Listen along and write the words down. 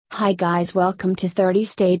Hi guys, welcome to 30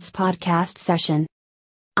 States podcast session.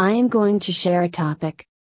 I am going to share a topic.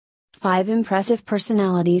 5 impressive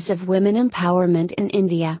personalities of women empowerment in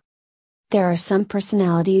India. There are some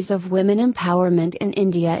personalities of women empowerment in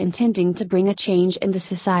India intending to bring a change in the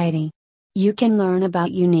society. You can learn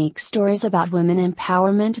about unique stories about women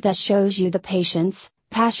empowerment that shows you the patience,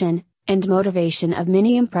 passion, and motivation of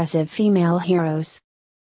many impressive female heroes.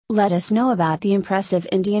 Let us know about the impressive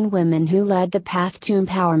Indian women who led the path to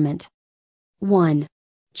empowerment. 1.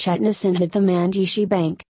 Chetna Sinha. The Mandishi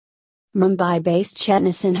Bank. Mumbai-based Chetna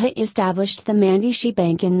Sinha established the Mandishi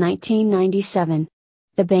Bank in 1997.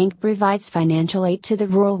 The bank provides financial aid to the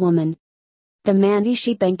rural woman. The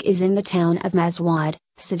Mandishi Bank is in the town of Maswad,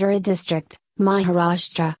 Satura district,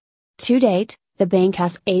 Maharashtra. To date, the bank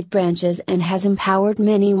has 8 branches and has empowered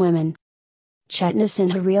many women. Chetna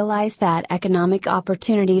Sinha realized that economic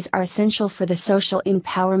opportunities are essential for the social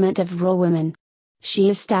empowerment of rural women. She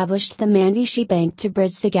established the Mandishi Bank to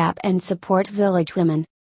bridge the gap and support village women.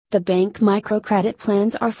 The bank microcredit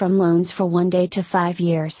plans are from loans for 1 day to 5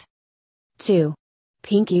 years. 2.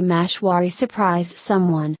 Pinky Mashwari. Surprise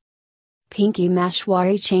someone. Pinky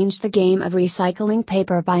Mashwari changed the game of recycling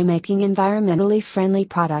paper by making environmentally friendly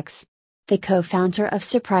products. The co-founder of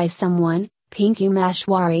Surprise Someone, Pinky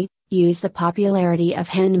Mashwari, used the popularity of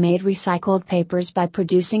handmade recycled papers by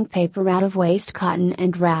producing paper out of waste cotton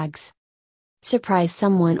and rags. Surprise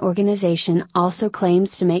Someone organization also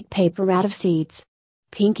claims to make paper out of seeds.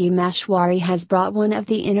 Pinky Mashwari has brought one of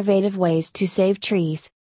the innovative ways to save trees.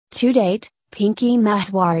 To date, Pinky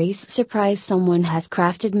Mashwari's Surprise Someone has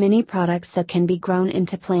crafted many products that can be grown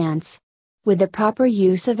into plants. With the proper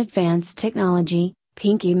use of advanced technology,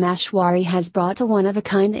 Pinky Mashwari has brought a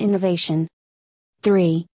one-of-a-kind innovation.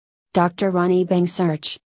 3. Dr. Rani Bang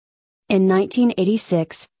Search. In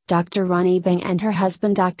 1986, Dr. Rani Bang and her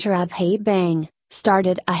husband Dr. Abhay Bang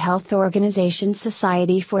started a health organization,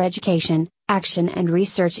 Society for Education, Action and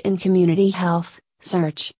Research in Community Health,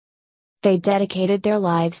 Search. They dedicated their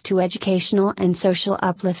lives to educational and social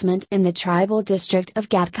upliftment in the tribal district of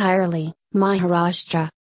Gadkirali, Maharashtra.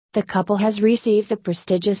 The couple has received the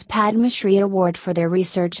prestigious Padma Shri Award for their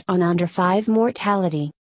research on under 5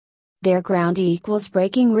 mortality. Their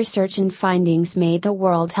ground-breaking research and findings made the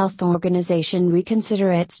World Health Organization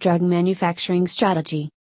reconsider its drug manufacturing strategy.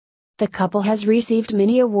 The couple has received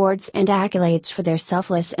many awards and accolades for their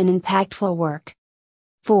selfless and impactful work.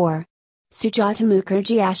 4. Sujata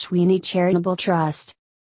Mukherjee Ashwini Charitable Trust.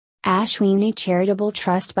 Ashwini Charitable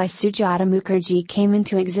Trust by Sujata Mukherjee came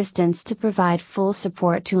into existence to provide full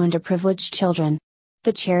support to underprivileged children.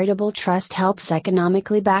 The charitable trust helps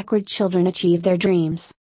economically backward children achieve their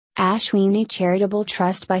dreams. Ashwini Charitable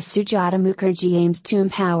Trust by Sujata Mukherjee aims to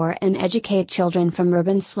empower and educate children from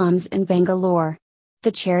urban slums in Bangalore.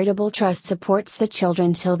 The charitable trust supports the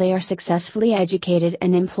children till they are successfully educated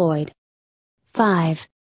and employed. 5.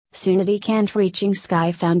 Sunidhi Kant Reaching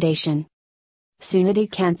Sky Foundation.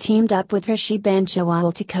 Sunidhi Kant teamed up with Rishi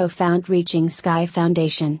Bansal to co-found Reaching Sky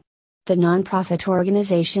Foundation. The non-profit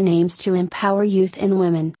organization aims to empower youth and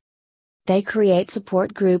women. They create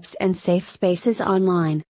support groups and safe spaces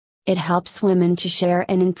online. It helps women to share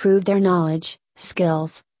and improve their knowledge,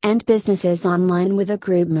 skills, and businesses online with the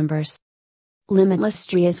group members. Limitless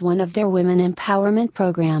Street is one of their women empowerment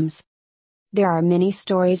programs. There are many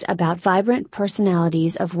stories about vibrant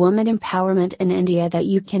personalities of women empowerment in India that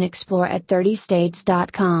you can explore at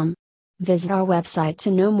 30states.com. Visit our website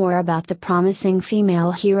to know more about the promising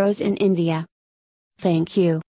female heroes in India. Thank you.